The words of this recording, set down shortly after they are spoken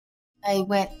I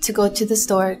went to go to the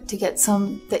store to get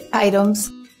some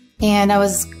items, and I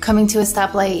was coming to a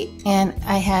stoplight, and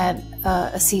I had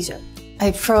a seizure.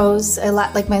 I froze,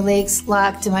 like my legs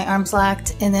locked and my arms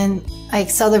locked, and then I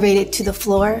accelerated to the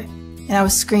floor, and I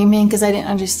was screaming because I didn't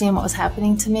understand what was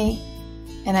happening to me.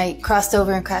 And I crossed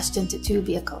over and crashed into 2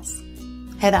 vehicles,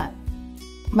 head on.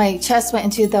 My chest went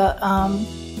into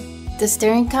the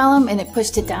steering column, and it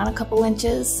pushed it down a couple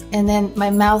inches, and then my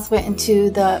mouth went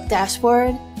into the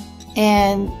dashboard,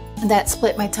 and that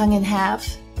split my tongue in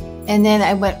half. And then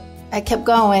I kept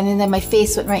going, and then my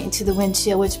face went right into the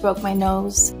windshield, which broke my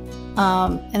nose.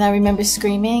 And I remember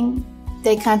screaming.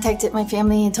 They contacted my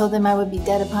family and told them I would be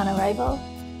dead upon arrival.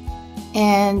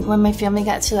 And when my family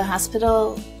got to the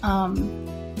hospital,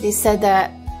 they said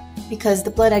that because the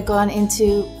blood had gone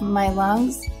into my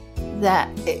lungs, that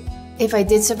if I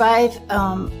did survive,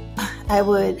 I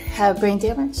would have brain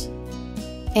damage.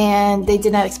 And they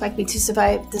did not expect me to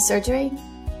survive the surgery.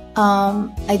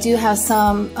 I do have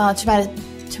some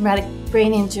traumatic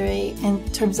brain injury in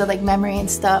terms of like memory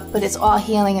and stuff, but it's all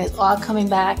healing and it's all coming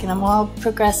back, and I'm all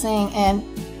progressing, and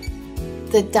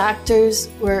the doctors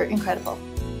were incredible.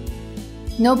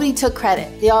 Nobody took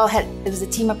credit. It was a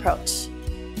team approach.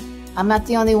 I'm not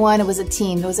the only one, it was a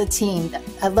team. It was a team.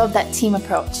 I love that team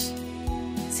approach.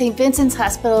 St. Vincent's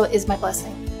Hospital is my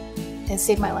blessing. It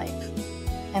saved my life.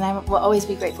 And I will always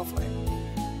be grateful for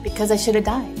it. Because I should have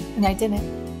died, and I didn't.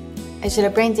 I should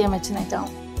have brain damage, and I don't.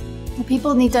 And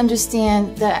people need to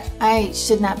understand that I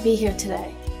should not be here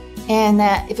today. And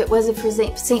that if it wasn't for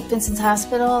St. Vincent's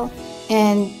Hospital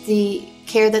and the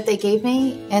care that they gave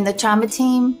me and the trauma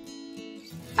team,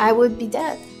 I would be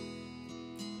dead.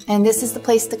 And this is the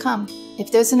place to come.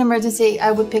 If there's an emergency,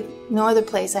 I would pick no other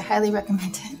place. I highly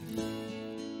recommend it.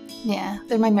 Yeah,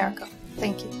 they're my miracle.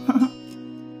 Thank you.